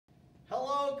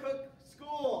Hello, Cooke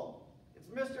School. It's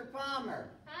Mr. Palmer.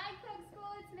 Hi, Cooke School.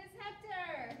 It's Miss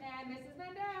Hector. And Mrs.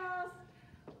 Mendels.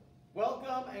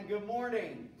 Welcome and good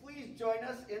morning. Please join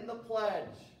us in the pledge.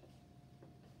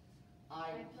 I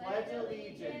pledge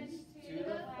allegiance to the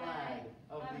flag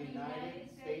of the United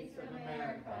States of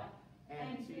America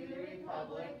and to the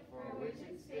republic for which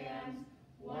it stands,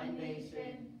 one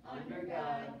nation, under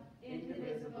God,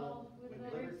 indivisible, with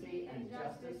liberty and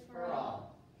justice for all.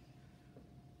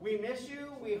 We miss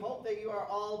you. We hope that you are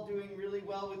all doing really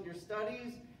well with your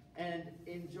studies and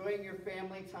enjoying your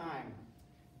family time.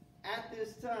 At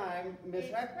this time, Miss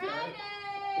Hector. Friday!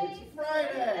 It's Friday!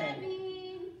 What does that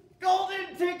mean?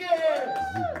 Golden tickets!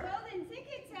 Woo! Golden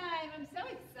ticket time! I'm so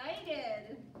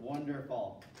excited.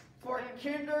 Wonderful. For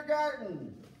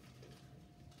kindergarten.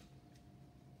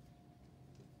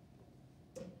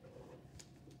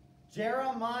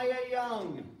 Jeremiah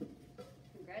Young.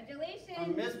 Congratulations.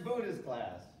 From Miss Buddha's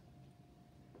class.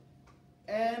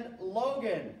 And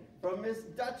Logan from Miss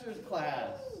Dutcher's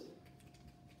class.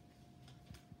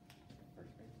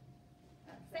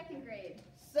 Second grade.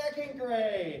 Second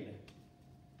grade.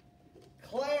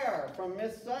 Claire from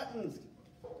Miss Sutton's.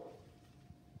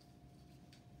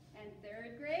 And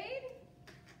third grade.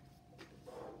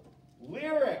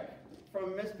 Lyric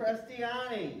from Miss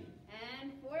Prestiani.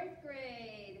 And fourth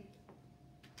grade.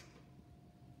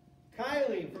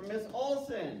 Kylie from Miss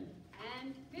Olson.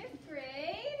 And fifth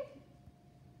grade.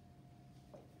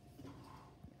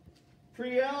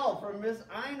 Priel from Miss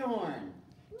Einhorn.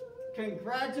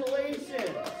 Congratulations!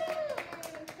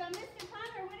 So, Mr.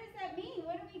 Palmer, what does that mean?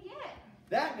 What do we get?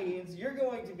 That means you're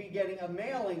going to be getting a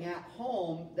mailing at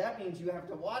home. That means you have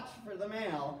to watch for the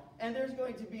mail. And there's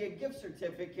going to be a gift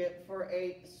certificate for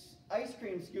a ice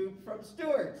cream scoop from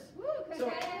Stewart's. Woo,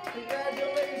 So,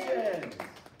 congratulations!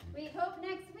 We hope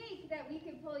next week that we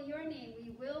can pull your name.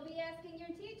 We will be asking your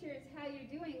teachers how you're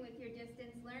doing with your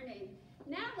distance learning.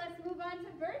 Now let's move on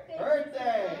to birthdays.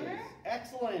 Birthdays!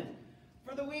 Excellent.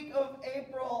 For the week of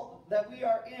April that we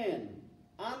are in,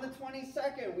 on the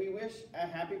 22nd, we wish a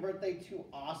happy birthday to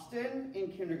Austin in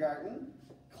kindergarten,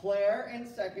 Claire in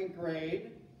second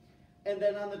grade, and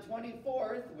then on the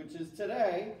 24th, which is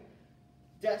today,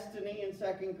 Destiny in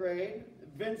second grade,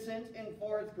 Vincent in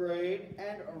fourth grade,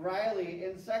 and Riley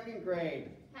in second grade.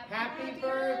 Happy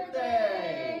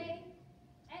birthday!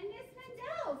 And Miss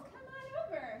Mendels, come on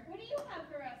over. What do you have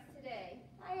for us today?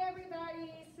 Hi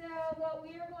everybody. So what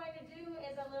we are going to do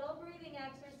is a little breathing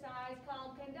exercise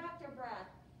called conductor breath.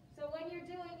 So when you're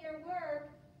doing your work,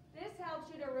 this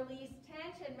helps you to release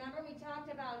tension. Remember we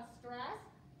talked about stress?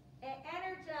 It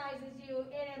energizes you,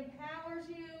 it empowers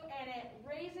you, and it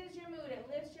raises your mood, it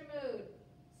lifts your mood.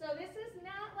 So this is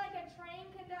not like a train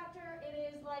conductor, it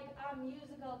is like a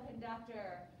musical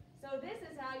conductor. So this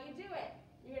is how you do it.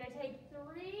 You're going to take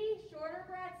 3 shorter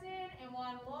breaths in and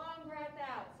 1 long breath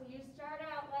out. So you start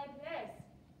out like this.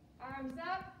 Arms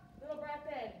up, little breath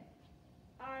in.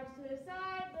 Arms to the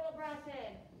side, little breath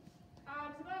in.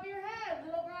 Arms above your head,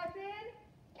 little breath in.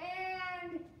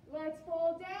 And let's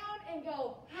fold down and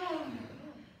go.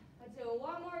 Let's do it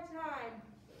one more time.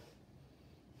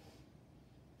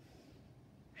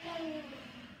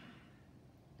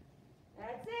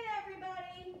 That's it,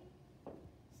 everybody.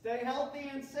 Stay healthy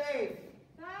and safe.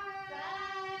 Bye.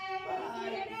 Bye. Bye. See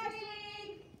you next